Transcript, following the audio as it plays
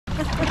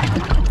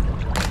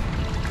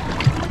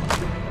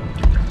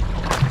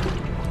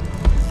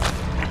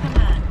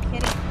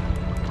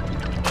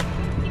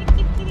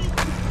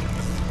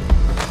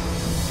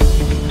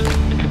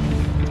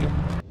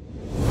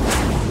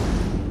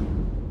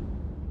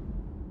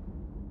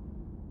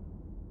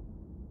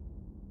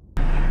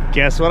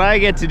Guess what I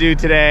get to do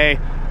today?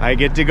 I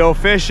get to go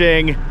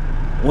fishing.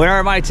 Where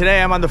am I today?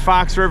 I'm on the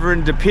Fox River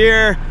in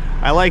DePere.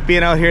 I like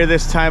being out here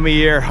this time of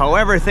year.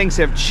 However, things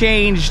have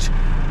changed.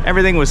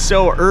 Everything was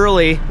so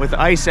early with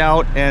ice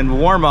out and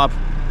warm up.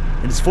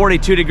 It's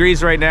 42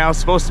 degrees right now,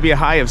 supposed to be a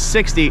high of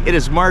 60. It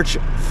is March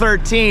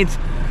 13th.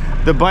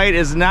 The bite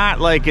is not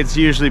like it's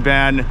usually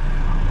been.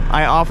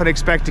 I often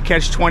expect to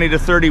catch 20 to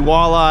 30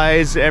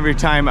 walleyes every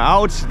time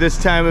out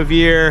this time of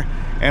year,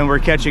 and we're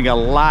catching a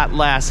lot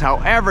less.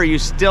 However, you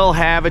still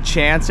have a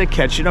chance at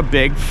catching a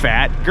big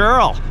fat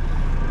girl.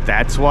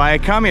 That's why I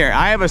come here.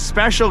 I have a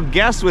special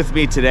guest with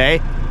me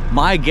today.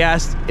 My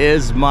guest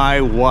is my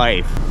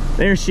wife.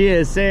 There she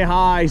is. Say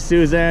hi,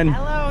 Susan.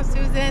 Hello,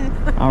 Susan.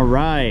 All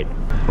right.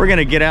 We're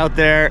gonna get out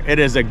there. It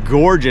is a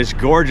gorgeous,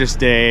 gorgeous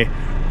day.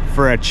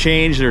 For a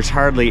change, there's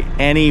hardly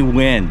any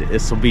wind.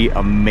 This will be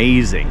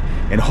amazing.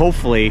 And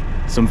hopefully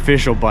some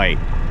fish will bite.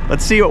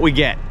 Let's see what we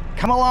get.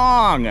 Come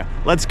along.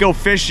 Let's go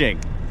fishing.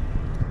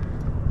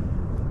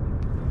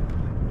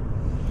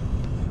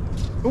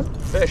 Oop,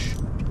 fish.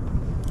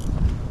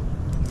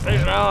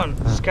 Fishing on.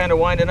 Just kind of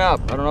winding up.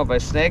 I don't know if I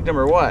snagged him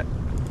or what.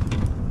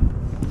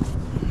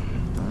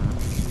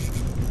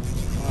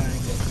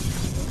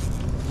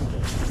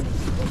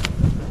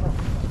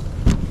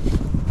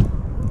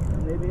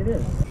 Maybe it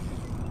is.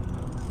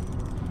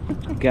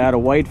 Got a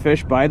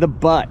whitefish by the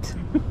butt.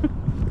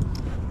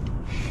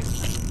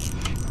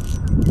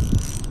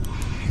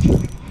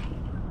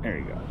 There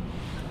you go.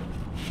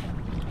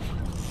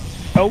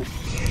 Oh.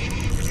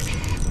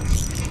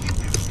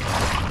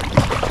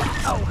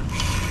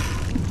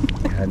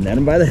 I net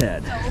him by the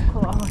head. So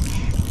close.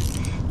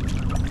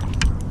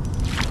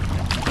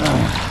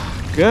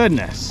 Oh,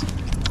 goodness.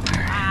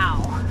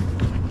 Wow.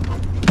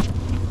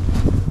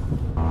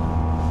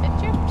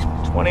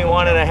 Picture?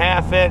 21 and a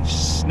half inch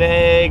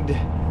snagged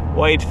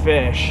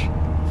whitefish. No,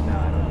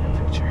 I don't need a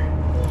picture.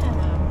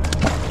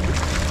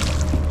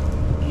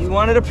 You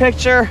wanted a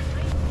picture?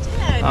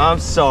 I did. I'm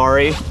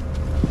sorry.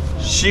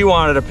 She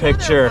wanted a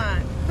picture.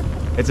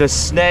 It's a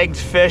snagged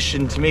fish,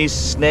 and to me,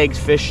 snagged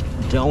fish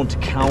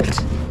don't count.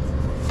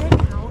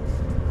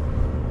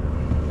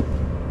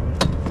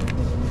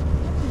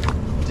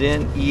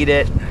 Didn't eat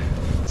it.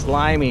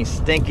 Slimy,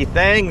 stinky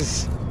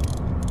things.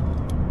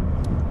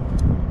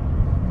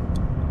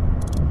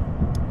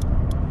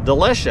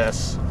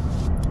 Delicious,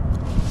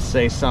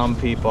 say some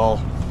people.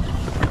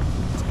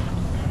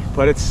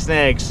 But it's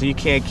snagged, so you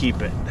can't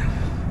keep it.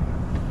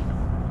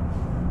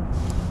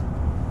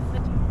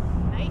 Such a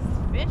nice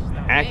fish,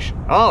 though. Action.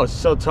 Oh, it's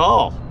so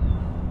tall.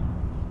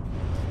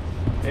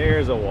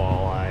 Here's a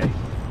walleye.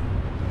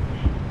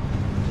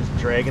 Just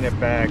dragging it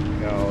back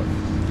out.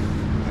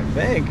 I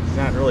think he's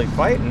not really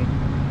fighting.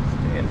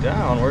 Staying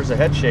down. Where's the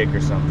head shake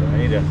or something? I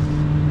need a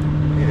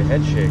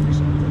head shake or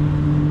something.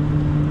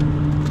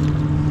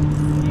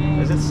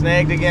 Is it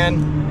snagged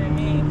again?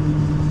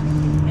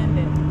 End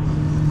it.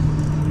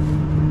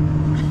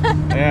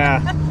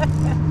 Yeah.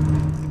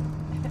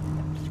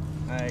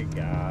 I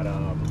got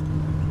him.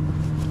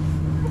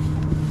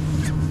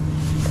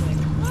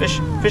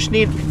 Fish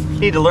need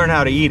to learn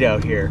how to eat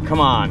out here.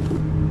 Come on.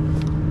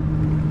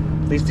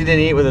 At least he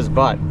didn't eat with his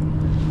butt.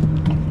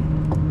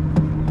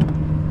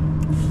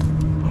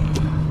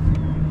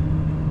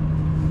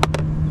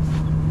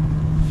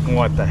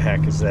 What the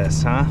heck is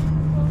this, huh?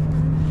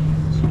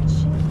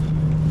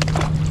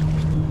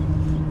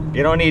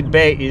 You don't need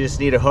bait, you just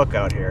need a hook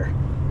out here.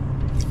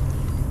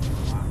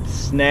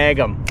 Snag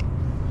them.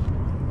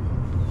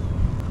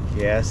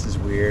 Yeah, this is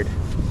weird.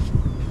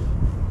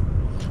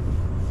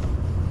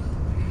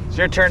 It's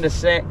your turn to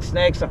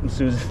snag something,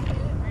 Susan.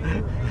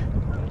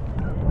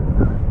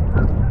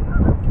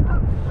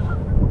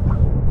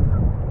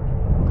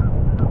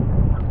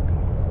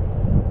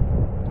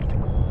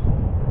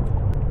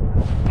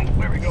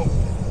 There we go.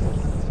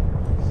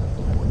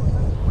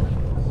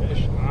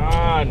 Fish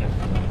on.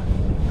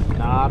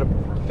 Not a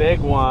big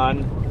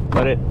one,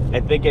 but I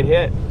think it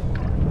hit.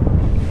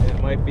 It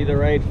might be the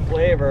right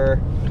flavor.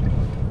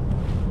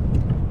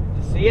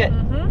 See it?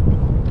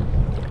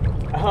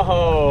 Mm-hmm.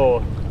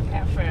 Oh,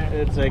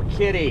 it's a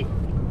kitty.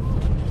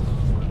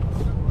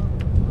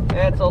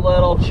 It's a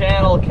little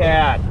channel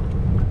cat.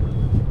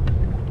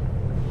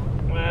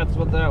 That's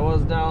what that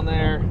was down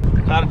there.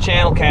 Not a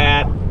channel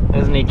cat.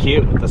 Isn't he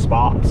cute with the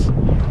spots?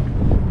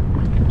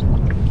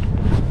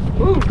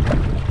 Woo.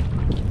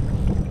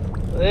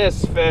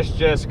 This fish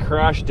just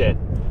crushed it,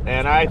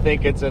 and I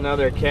think it's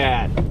another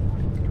cat.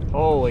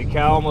 Holy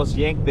cow, almost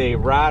yanked the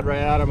rod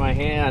right out of my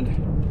hand.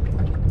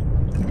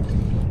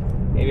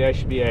 Maybe I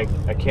should be a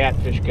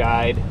catfish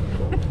guide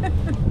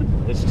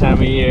this time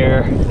of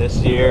year, this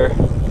year.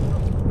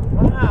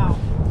 Wow.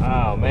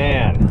 Oh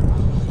man.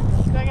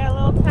 So I got a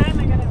little time,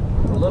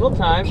 A little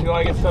time, if you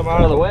want to get some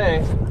out of the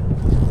way.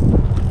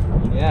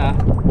 Yeah,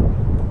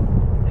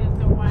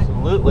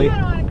 absolutely. I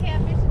don't want a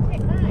catfish to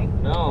take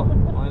mine. No,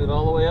 line it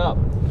all the way up.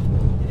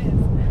 It is.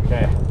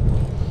 Okay.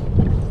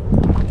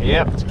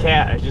 Yep, it's a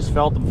cat. I just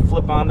felt him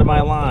flip onto my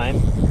line.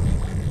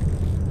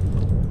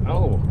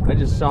 Oh, I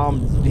just saw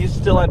him. He's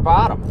still at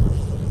bottom.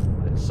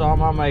 I just saw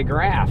him on my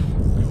graph.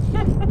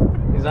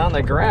 He's on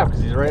the graph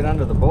because he's right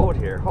under the boat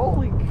here.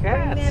 Holy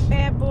cats. Bring that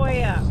bad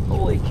boy up.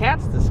 Holy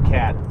cats, this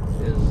cat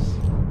is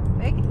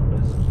Big.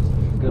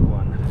 a good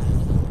one.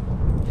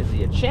 Is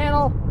he a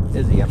channel?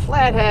 Is he a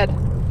flathead?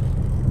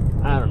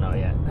 I don't know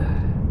yet.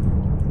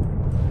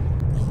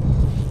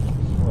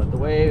 But the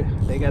way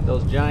they got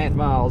those giant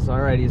mouths,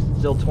 all right, he's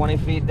still 20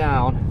 feet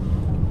down.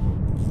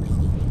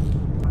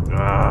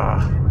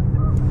 Ugh.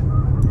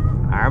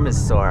 Arm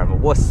is sore, I'm a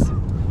wuss.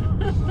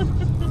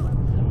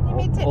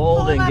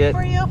 Old and get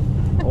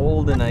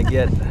old and I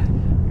get.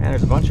 Man,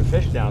 there's a bunch of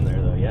fish down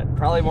there though yet.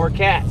 Probably more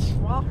cats.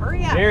 Well,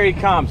 hurry up. Here he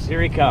comes,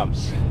 here he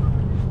comes.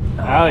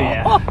 Oh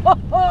yeah.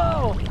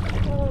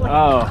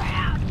 Oh.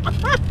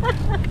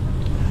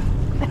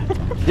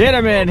 Get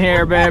him in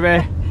here,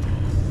 baby.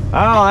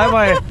 Oh, that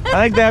might,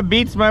 I think that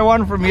beats my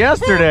one from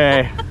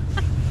yesterday.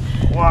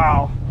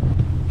 Wow.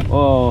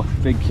 Oh,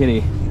 big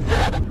kitty.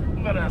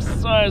 Look at the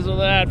size of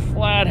that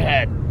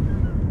flathead.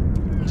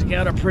 He's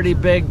got a pretty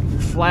big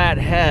flat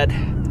head.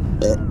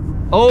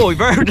 Oh, he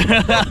burned.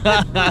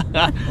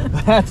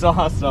 That's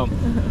awesome.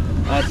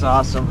 That's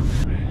awesome.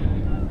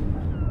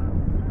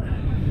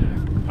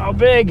 How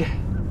big?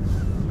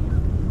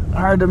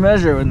 Hard to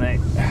measure when they...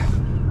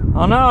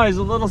 Oh no, he's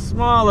a little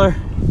smaller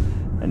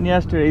than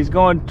yesterday. He's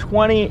going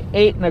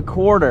 28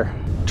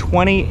 1/4.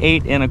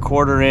 28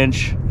 1/4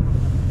 inch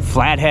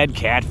flathead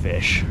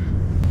catfish.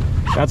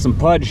 Got some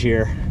pudge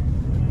here.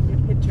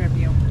 Good picture of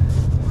you.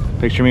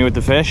 Picture me with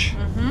the fish?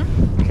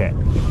 Mm-hmm. Okay.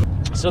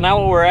 So now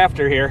what we're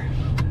after here.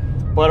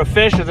 But a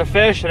fish is a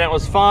fish, and it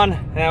was fun.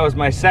 And that was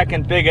my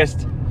second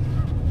biggest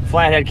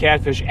flathead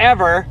catfish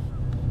ever.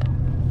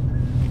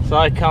 So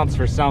that counts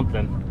for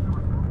something.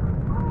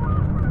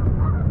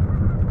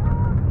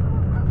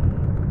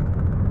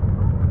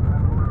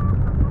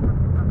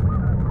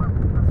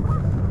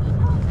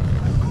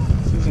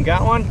 Susan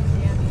got one?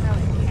 Yeah,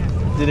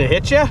 probably. Did it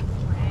hit you?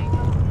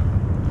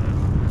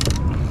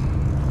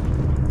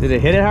 Did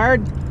it hit it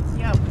hard?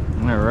 Yep.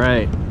 All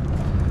right.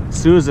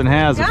 Susan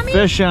has a Gummy?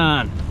 fish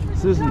on.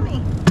 Susan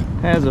Gummy.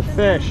 has a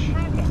fish.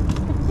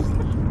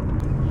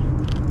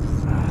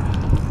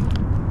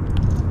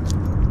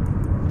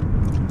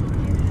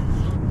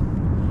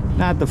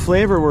 Not the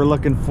flavor we're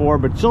looking for,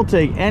 but she'll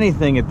take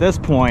anything at this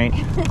point.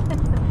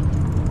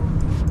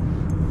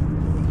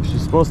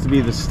 She's supposed to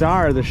be the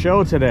star of the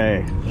show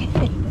today.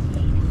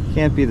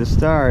 Can't be the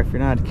star if you're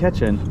not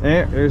catching.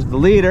 There's the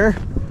leader.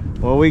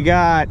 What we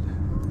got?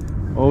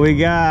 What we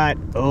got?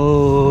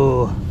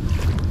 Oh,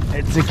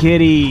 it's a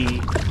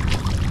kitty.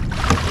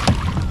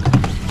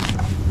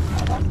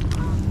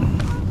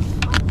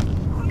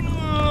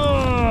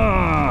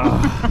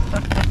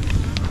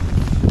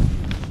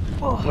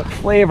 What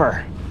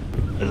flavor?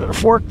 Is it a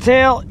fork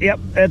tail? Yep,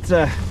 it's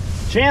a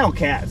channel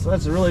cat. So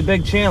that's a really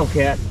big channel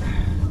cat.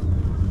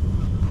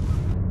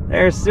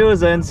 There's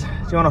Susan's. Do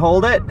you want to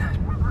hold it? I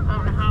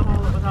don't know how to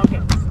hold it without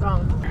getting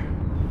stung.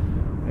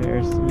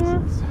 There's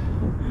Susan's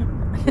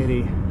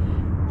kitty.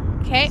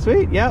 Okay.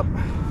 Sweet, yep.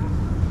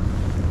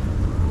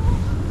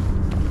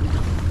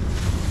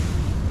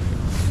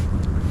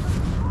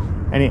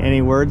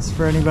 Any words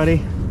for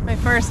anybody? My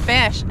first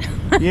fish.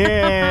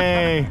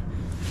 Yay!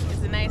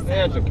 It's a nice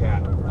There's a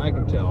cat. I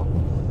can tell.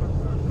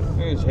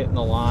 He's hitting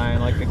the line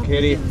like a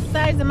kitty. It's the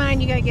size of mine,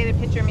 you gotta get a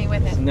picture of me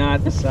with It's it.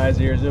 not the size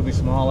of yours. It'll be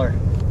smaller.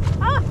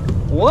 Ah.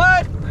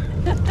 What?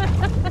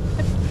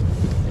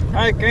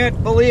 I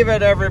can't believe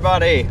it,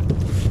 everybody.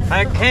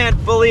 I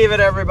can't believe it,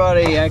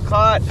 everybody. I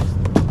caught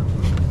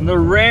the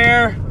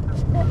rare,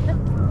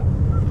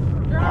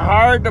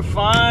 hard to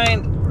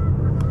find.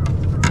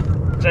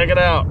 Check it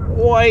out.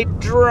 White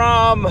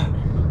drum.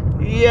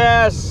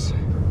 Yes.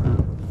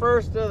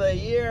 First of the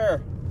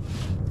year.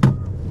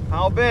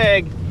 How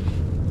big?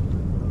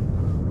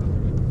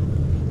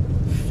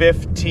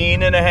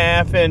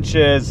 15.5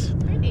 inches.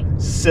 Pretty.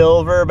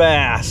 Silver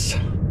bass.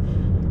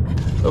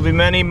 There'll be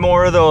many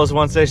more of those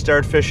once I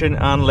start fishing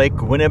on Lake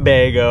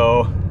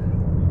Winnebago.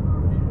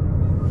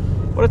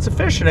 But it's a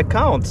fish and it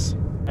counts.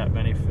 Not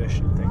many fish,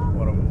 I think.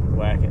 What I'm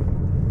whacking.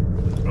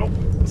 Oh,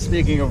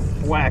 speaking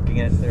of whacking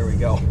it, there we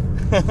go.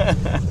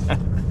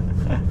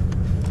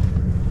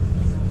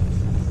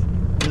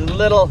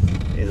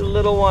 He's a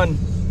little one.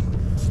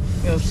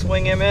 Gonna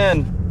swing him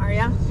in. Are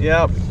ya?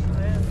 Yep.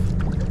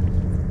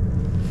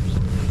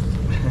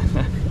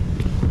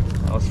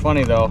 That was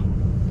funny though.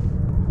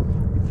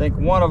 I think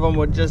one of them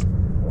would just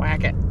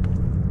whack it.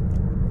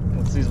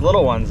 It's these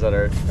little ones that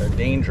are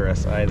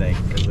dangerous, I think,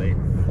 because they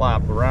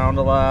flop around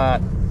a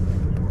lot.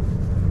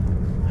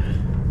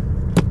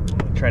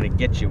 They try to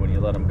get you when you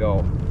let them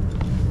go.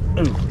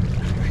 Ooh,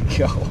 there we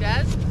go. It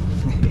does?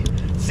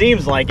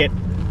 Seems like it.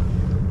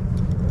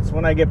 It's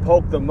when I get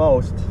poked the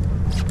most.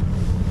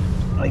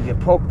 I get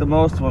poked the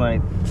most when I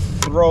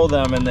throw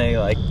them and they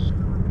like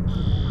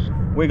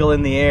wiggle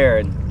in the air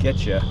and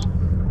get you.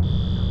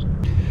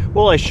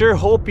 Well, I sure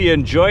hope you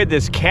enjoyed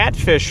this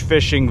catfish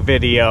fishing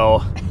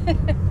video.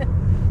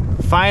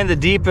 Find the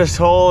deepest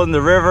hole in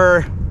the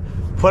river,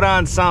 put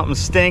on something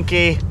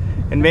stinky,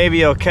 and maybe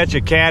you'll catch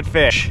a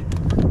catfish.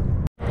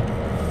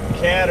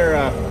 Cat or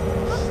a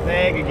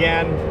snag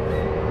again.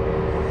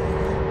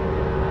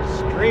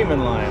 Streaming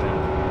line.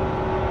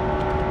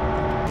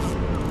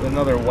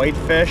 Another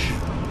whitefish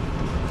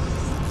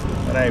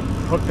that I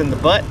hooked in the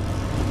butt.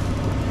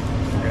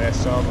 And I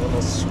saw a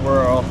little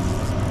swirl.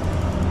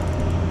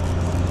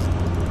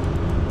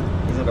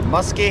 Is it a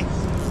muskie?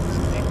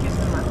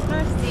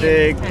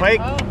 Big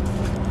pike. Oh.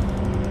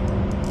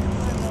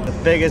 The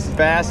biggest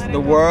bass in the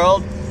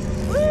world.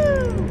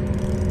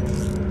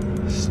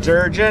 Woo!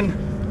 Sturgeon.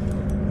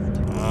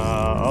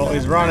 Oh,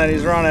 he's running,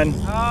 he's running.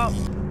 Oh.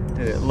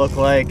 Did it look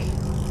like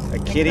a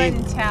kitty? I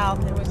couldn't tell.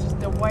 There was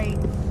just a white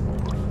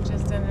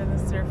just under the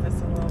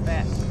surface a little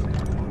bit.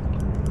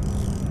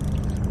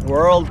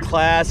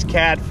 World-class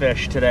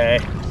catfish today.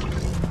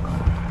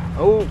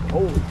 Oh,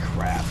 holy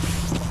crap.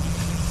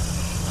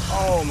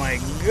 Oh my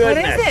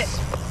goodness. What is it?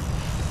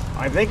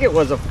 I think it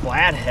was a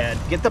flathead.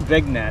 Get the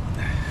big net.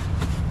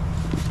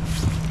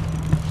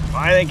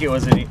 I think it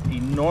was an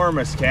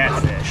enormous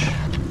catfish.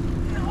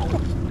 No.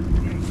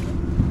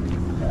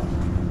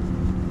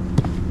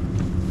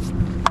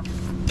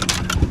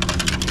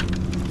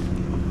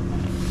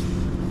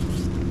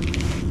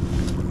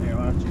 Here,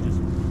 why don't you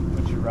just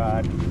put your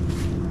rod.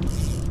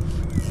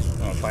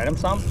 Want to fight him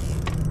some?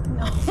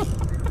 No.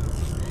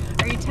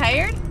 Are you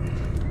tired?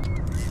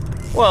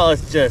 Well,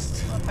 it's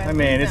just, Well, I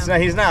mean, it's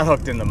not, he's not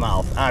hooked in the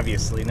mouth.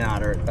 Obviously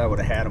not, or I would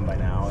have had him by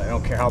now. I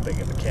don't care how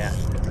big of a cat.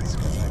 It's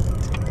not going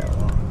to take that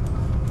long.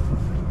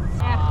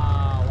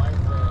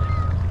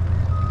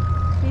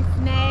 He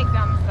snagged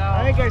them, so.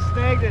 I think I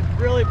snagged a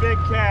really big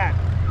cat.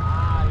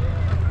 Ah,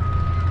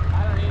 yeah.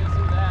 I don't need to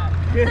see that.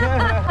 It's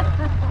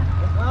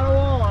not a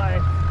walleye.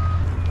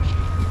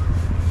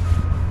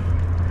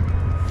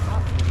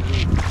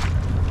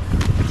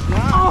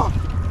 No,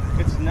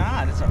 it's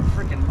not. It's a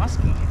freaking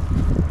muskie.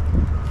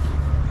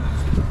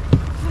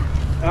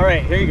 All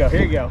right, here you go.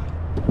 Here you go.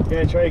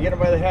 Yeah, try to get him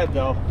by the head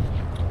though.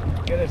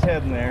 Get his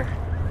head in there.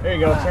 There you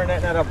go. Turn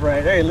that net up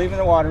right. There, leave him in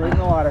the water. Leave him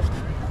in the water.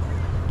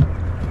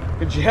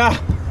 Good job.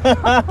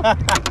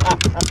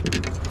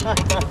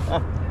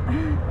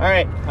 All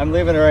right, I'm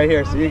leaving it right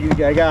here. So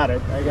I got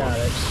it. I got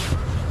it.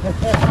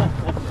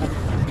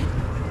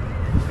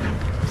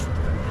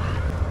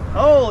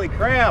 Holy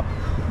crap!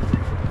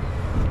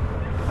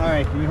 All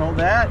right, can you hold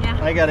that?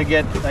 Yeah. I gotta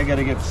get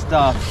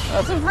stuff.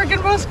 That's a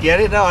freaking muskie. I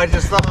didn't know. I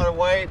just thought of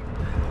white.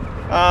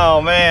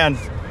 Oh man.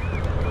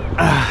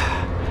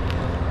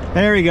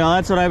 There we go.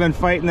 That's what I've been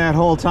fighting that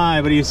whole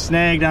time. But he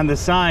snagged on the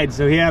side,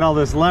 so he had all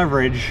this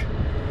leverage.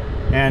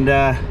 And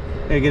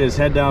gotta get his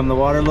head down in the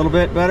water a little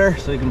bit better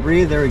so he can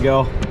breathe. There we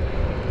go.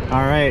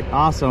 All right,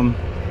 awesome.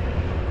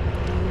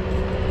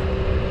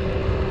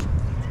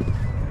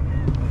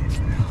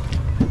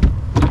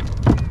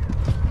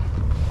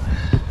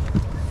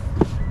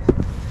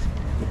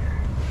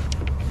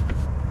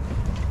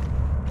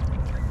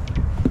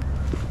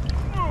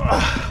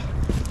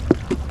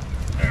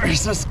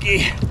 There's a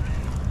ski.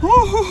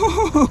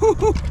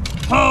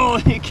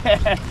 Holy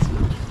cat.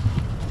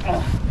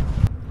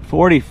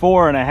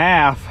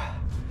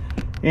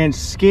 44.5-inch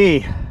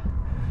ski.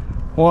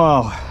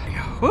 Whoa.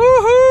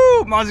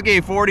 Woohoo!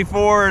 Muskie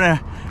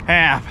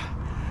 44.5.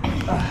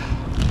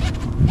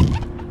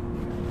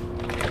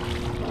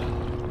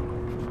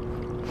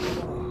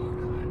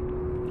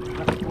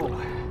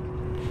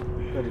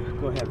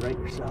 Go ahead, rate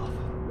yourself.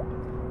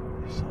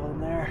 You're still in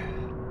there.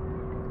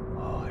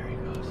 Oh, there he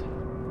goes.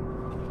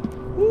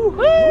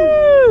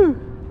 Woohoo!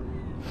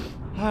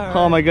 Right.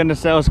 Oh my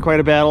goodness, that was quite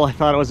a battle. I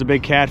thought it was a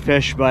big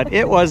catfish, but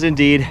it was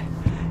indeed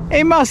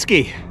a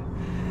muskie.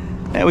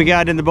 And we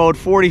got in the boat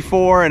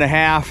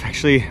 44.5,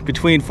 actually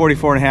between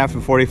 44.5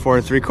 and 44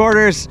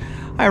 3/4.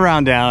 I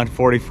round down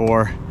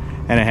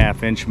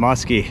 44.5-inch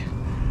muskie.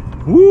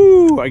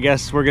 Woo! I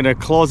guess we're gonna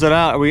close it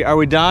out. Are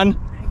we done?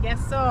 I guess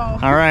so.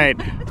 All right,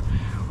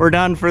 we're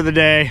done for the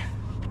day.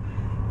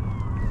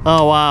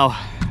 Oh wow,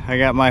 I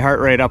got my heart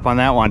rate up on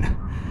that one.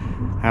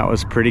 That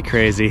was pretty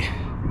crazy.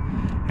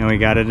 And we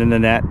got it in the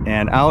net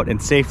and out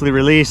and safely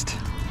released.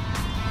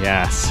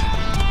 Yes.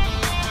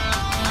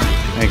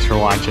 Thanks for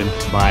watching.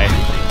 Bye.